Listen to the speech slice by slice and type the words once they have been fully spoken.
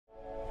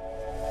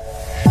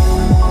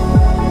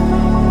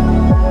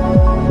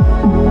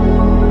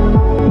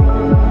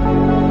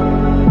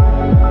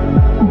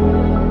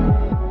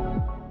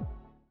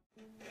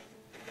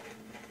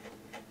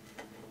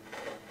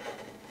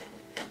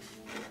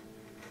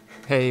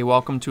Hey,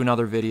 welcome to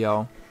another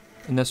video.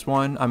 In this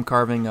one, I'm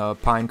carving a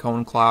pine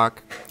cone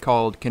clock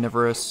called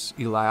CONIFEROUS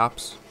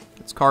ELAPSE.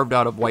 It's carved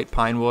out of white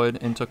pine wood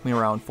and took me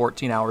around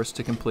 14 hours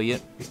to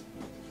complete.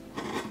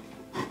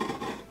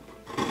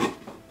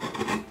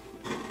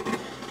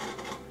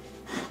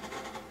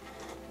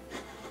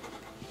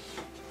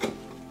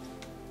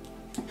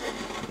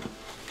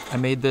 I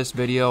made this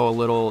video a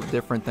little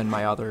different than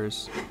my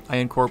others. I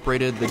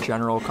incorporated the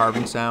general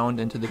carving sound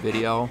into the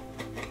video,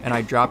 and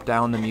I dropped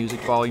down the music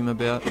volume a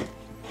bit.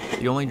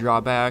 The only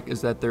drawback is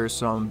that there's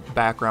some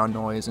background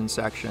noise in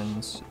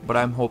sections, but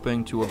I'm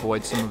hoping to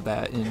avoid some of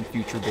that in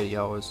future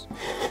videos.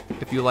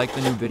 If you like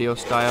the new video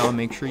style,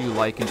 make sure you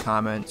like and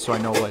comment so I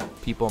know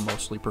what people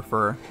mostly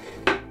prefer.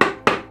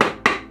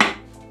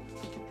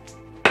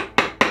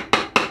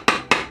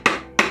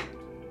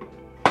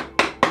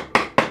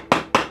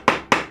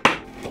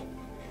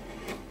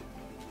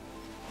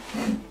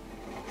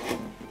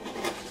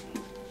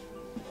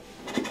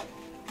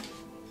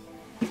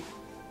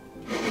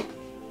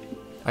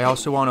 I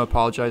also want to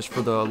apologize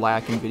for the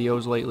lack in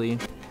videos lately.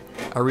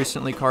 I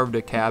recently carved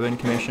a cabin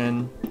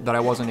commission that I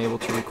wasn't able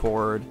to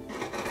record,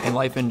 and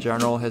life in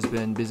general has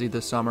been busy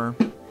this summer.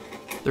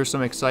 There's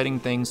some exciting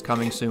things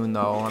coming soon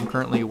though. I'm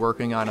currently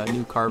working on a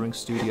new carving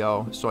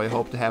studio, so I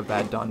hope to have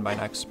that done by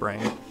next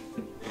spring.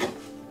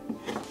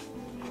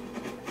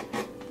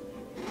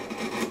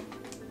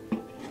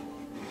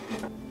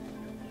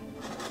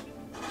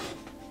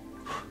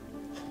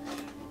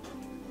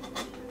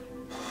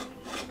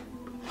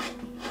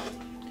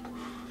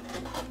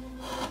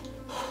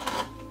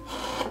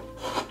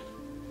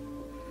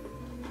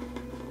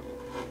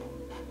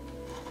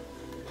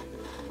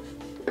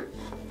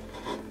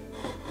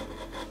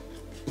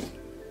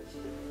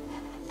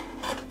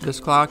 This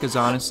clock is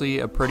honestly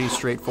a pretty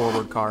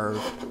straightforward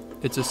carve.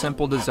 It's a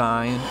simple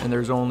design and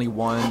there's only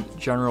one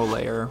general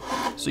layer,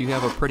 so you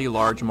have a pretty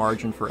large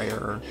margin for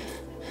error.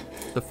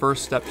 The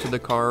first step to the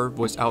carve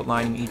was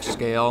outlining each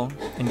scale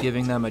and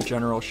giving them a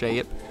general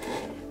shape.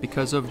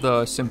 Because of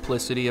the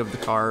simplicity of the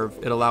carve,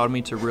 it allowed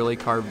me to really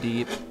carve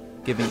deep,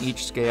 giving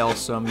each scale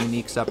some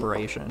unique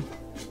separation.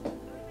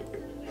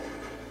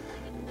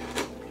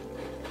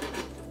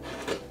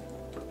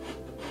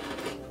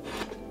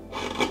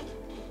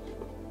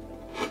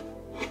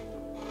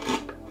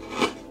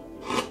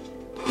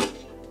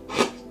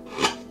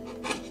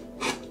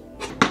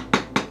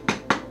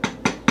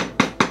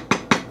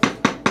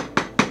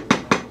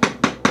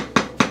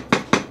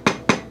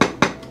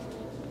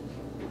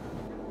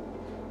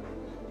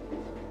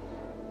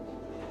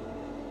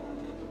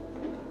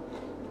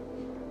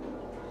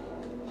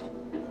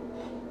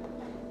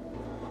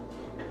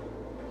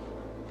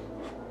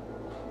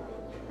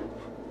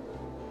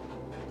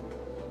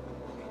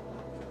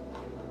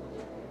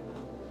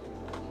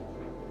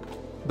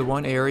 The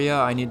one area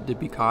I needed to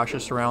be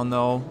cautious around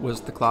though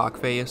was the clock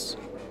face.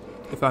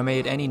 If I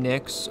made any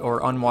nicks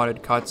or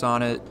unwanted cuts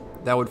on it,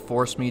 that would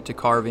force me to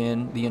carve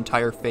in the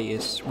entire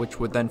face, which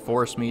would then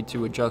force me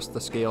to adjust the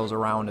scales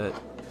around it.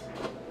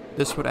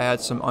 This would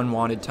add some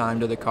unwanted time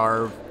to the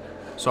carve,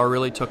 so I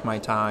really took my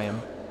time.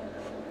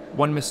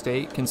 One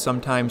mistake can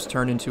sometimes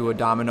turn into a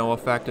domino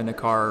effect in a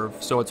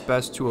carve, so it's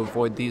best to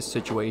avoid these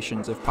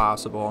situations if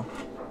possible.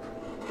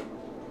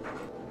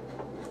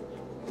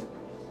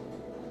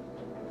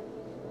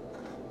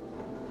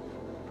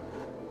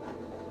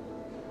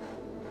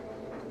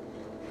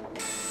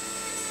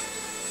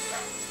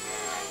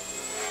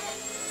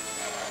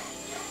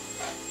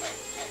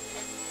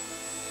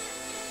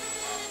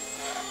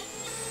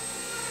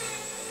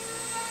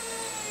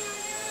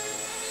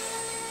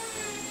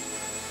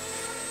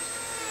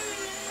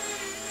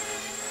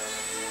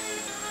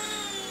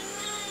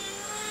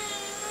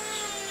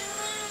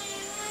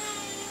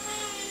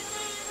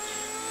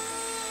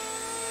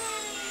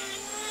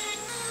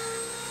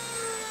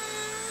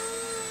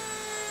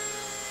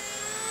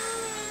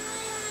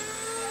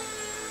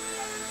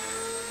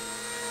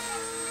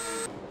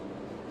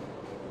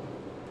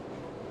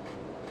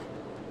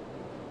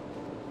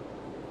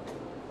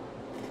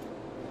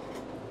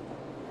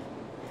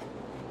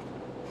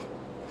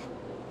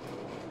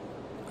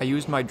 I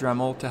used my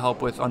Dremel to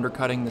help with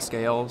undercutting the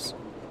scales.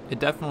 It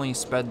definitely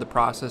sped the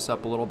process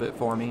up a little bit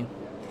for me.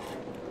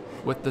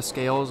 With the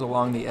scales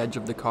along the edge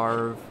of the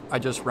carve, I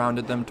just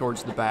rounded them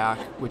towards the back,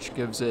 which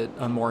gives it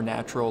a more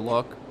natural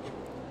look.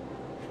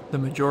 The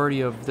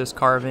majority of this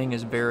carving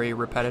is very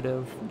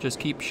repetitive. Just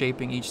keep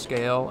shaping each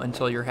scale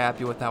until you're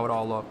happy with how it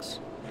all looks.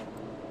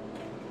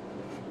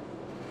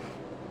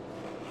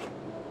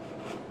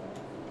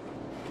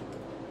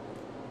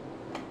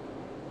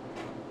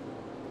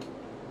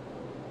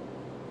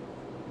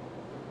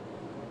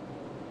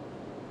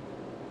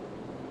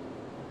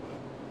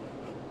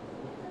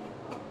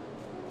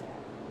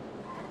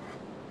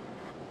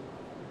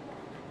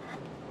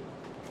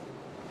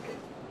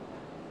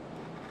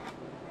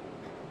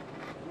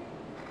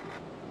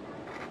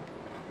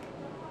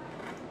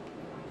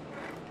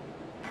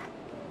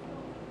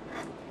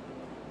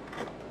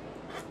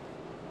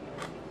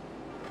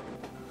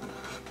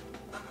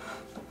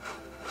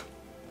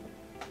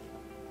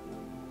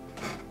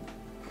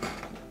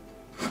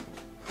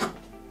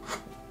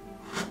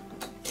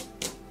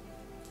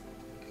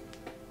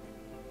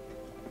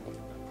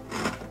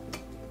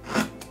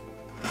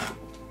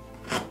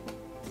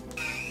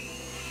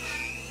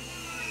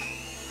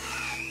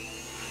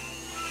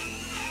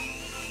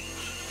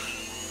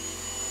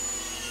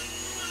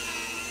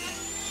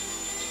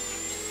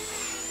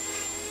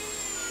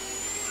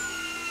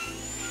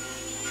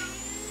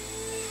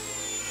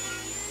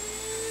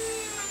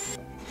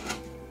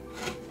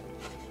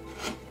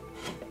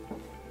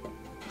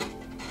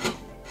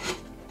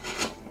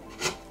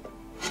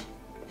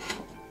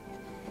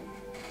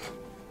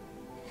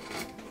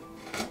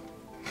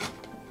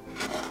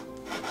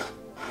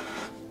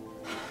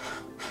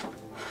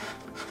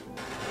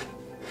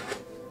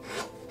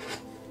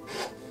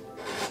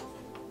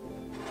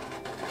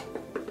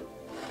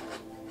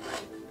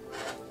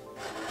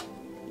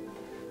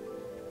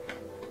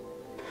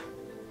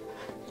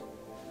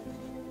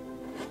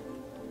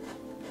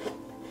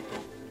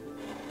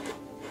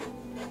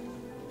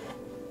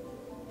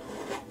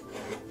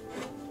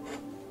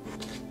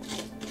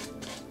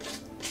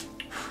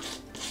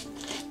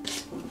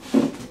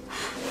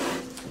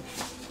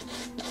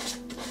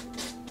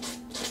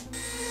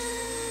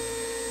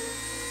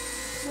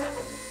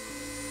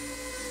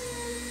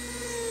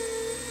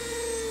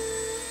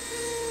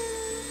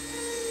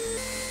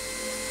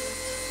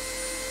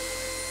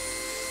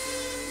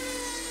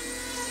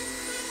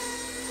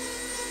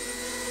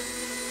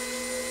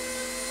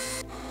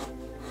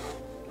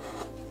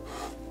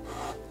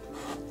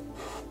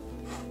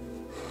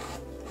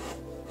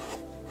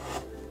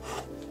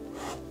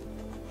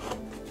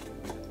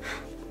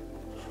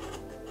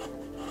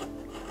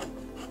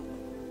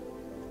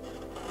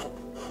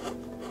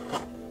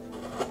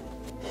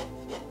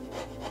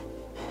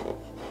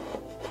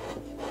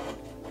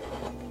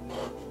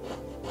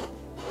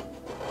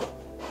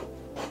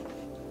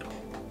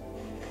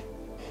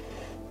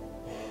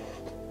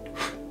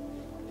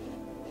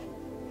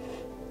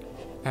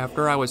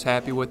 After I was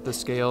happy with the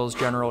scale's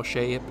general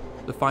shape,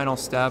 the final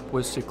step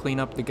was to clean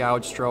up the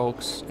gouge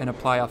strokes and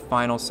apply a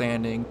final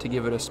sanding to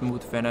give it a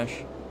smooth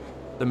finish.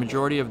 The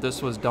majority of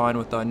this was done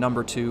with a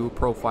number 2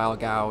 profile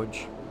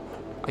gouge.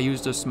 I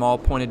used a small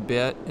pointed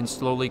bit and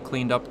slowly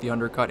cleaned up the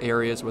undercut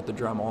areas with the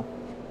Dremel.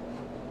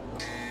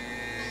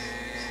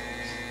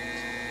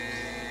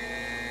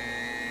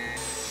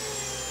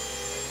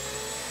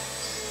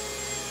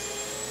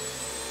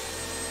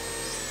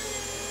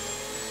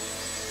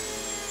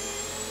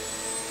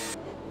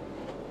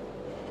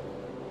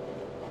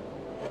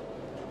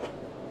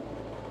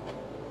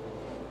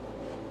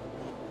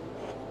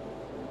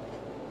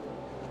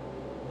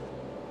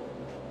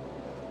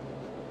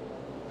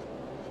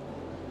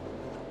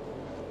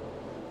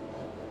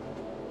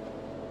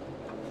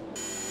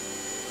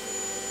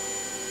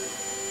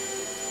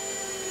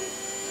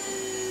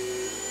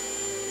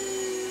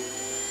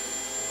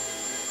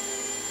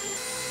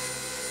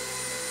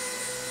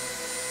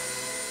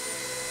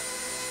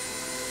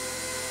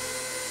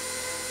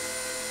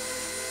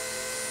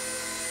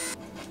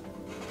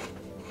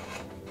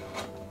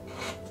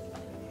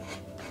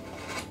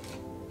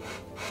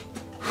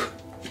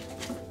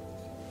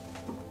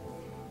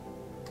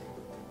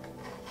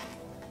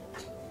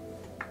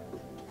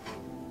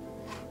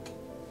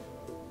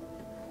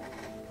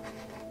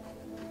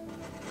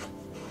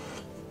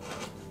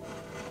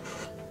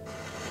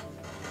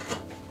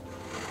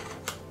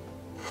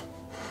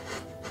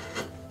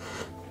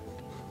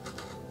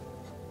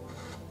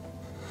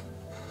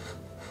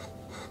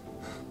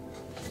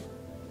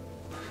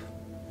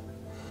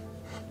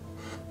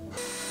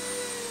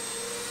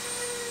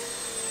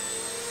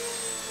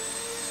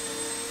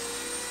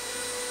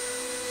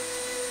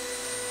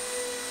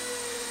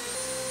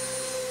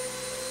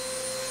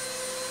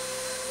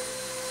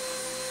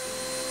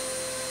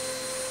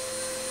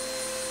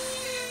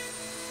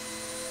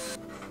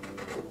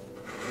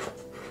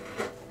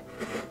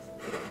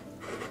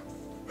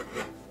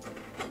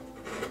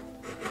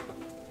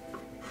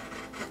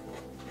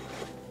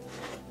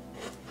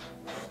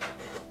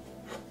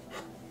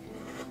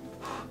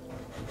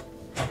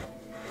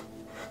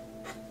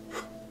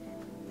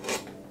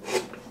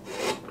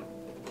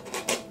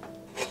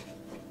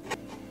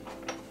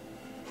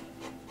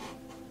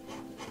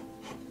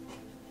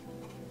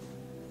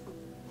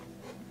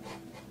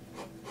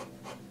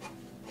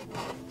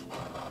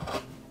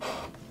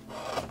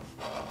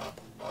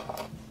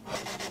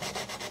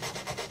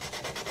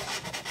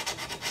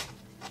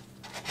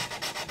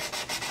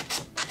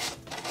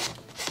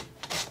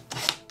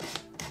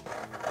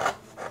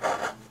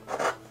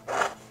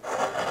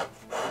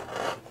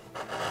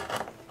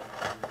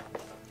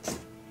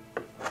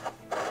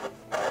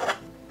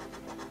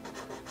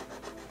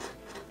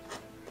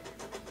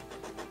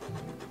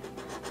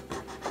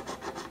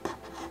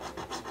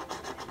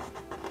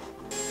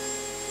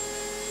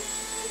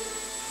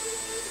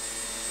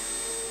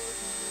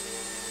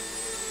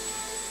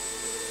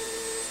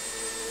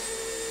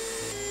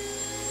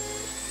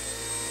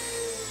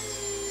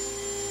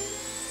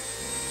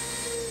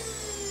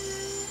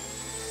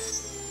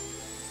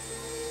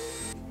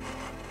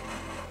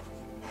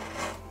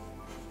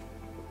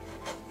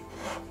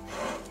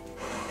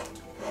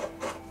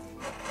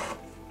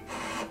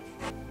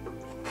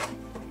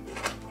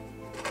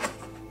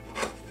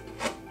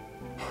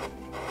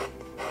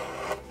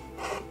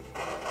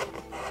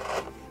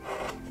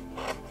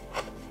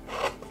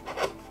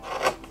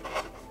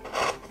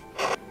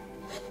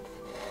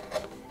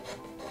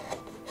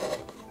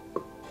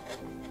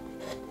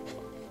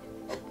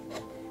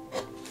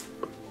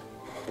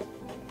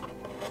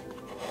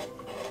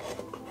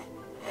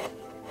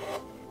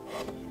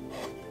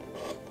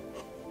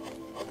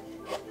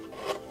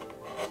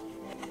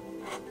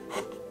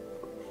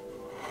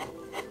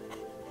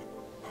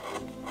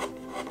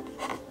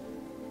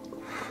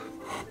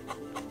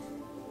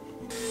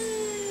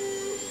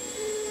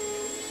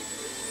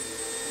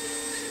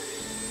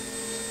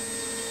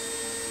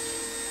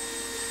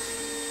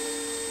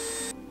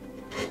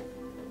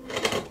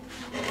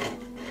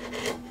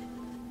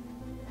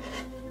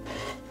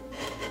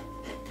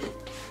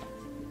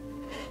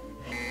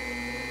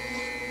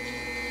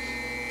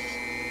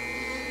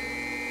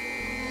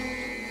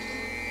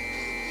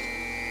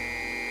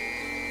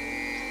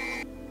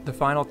 The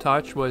final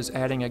touch was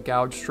adding a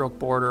gouge stroke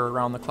border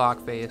around the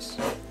clock face.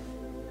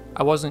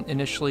 I wasn't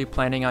initially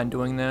planning on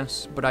doing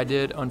this, but I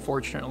did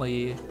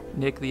unfortunately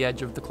nick the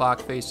edge of the clock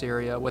face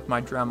area with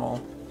my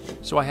Dremel,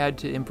 so I had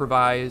to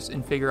improvise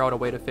and figure out a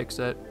way to fix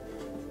it.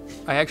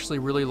 I actually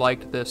really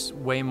liked this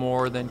way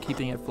more than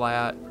keeping it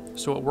flat,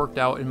 so it worked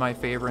out in my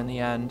favor in the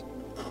end.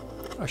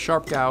 A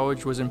sharp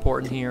gouge was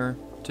important here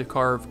to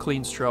carve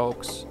clean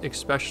strokes,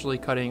 especially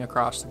cutting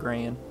across the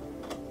grain.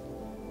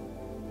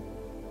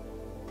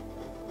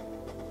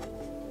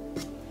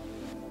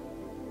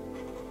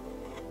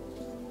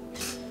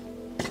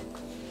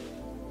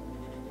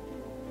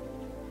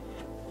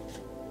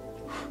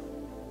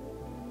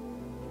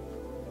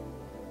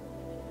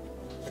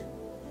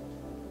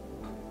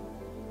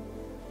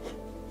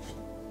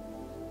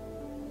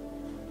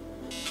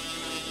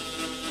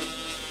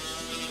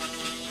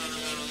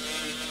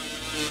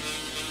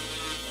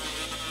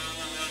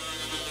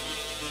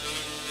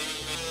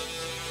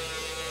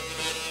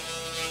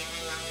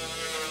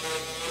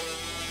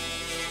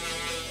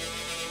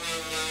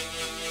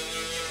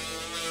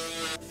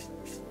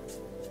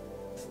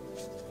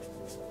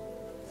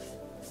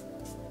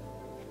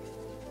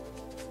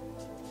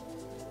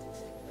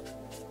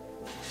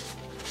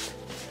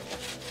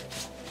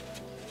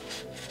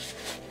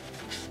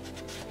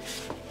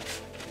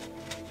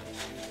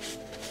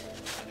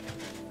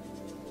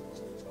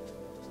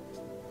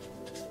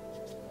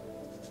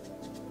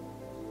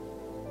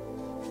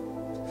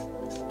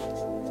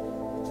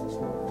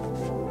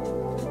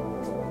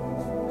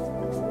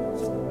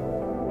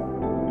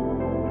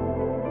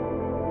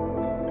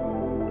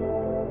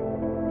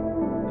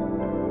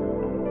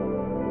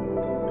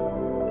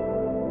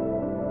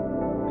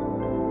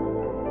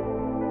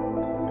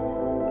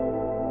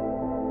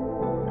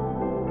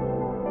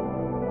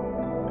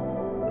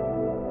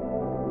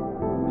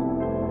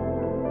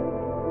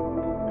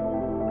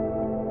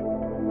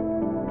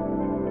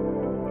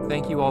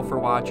 Thank you all for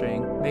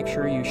watching. Make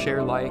sure you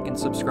share, like, and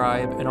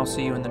subscribe, and I'll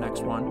see you in the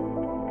next one.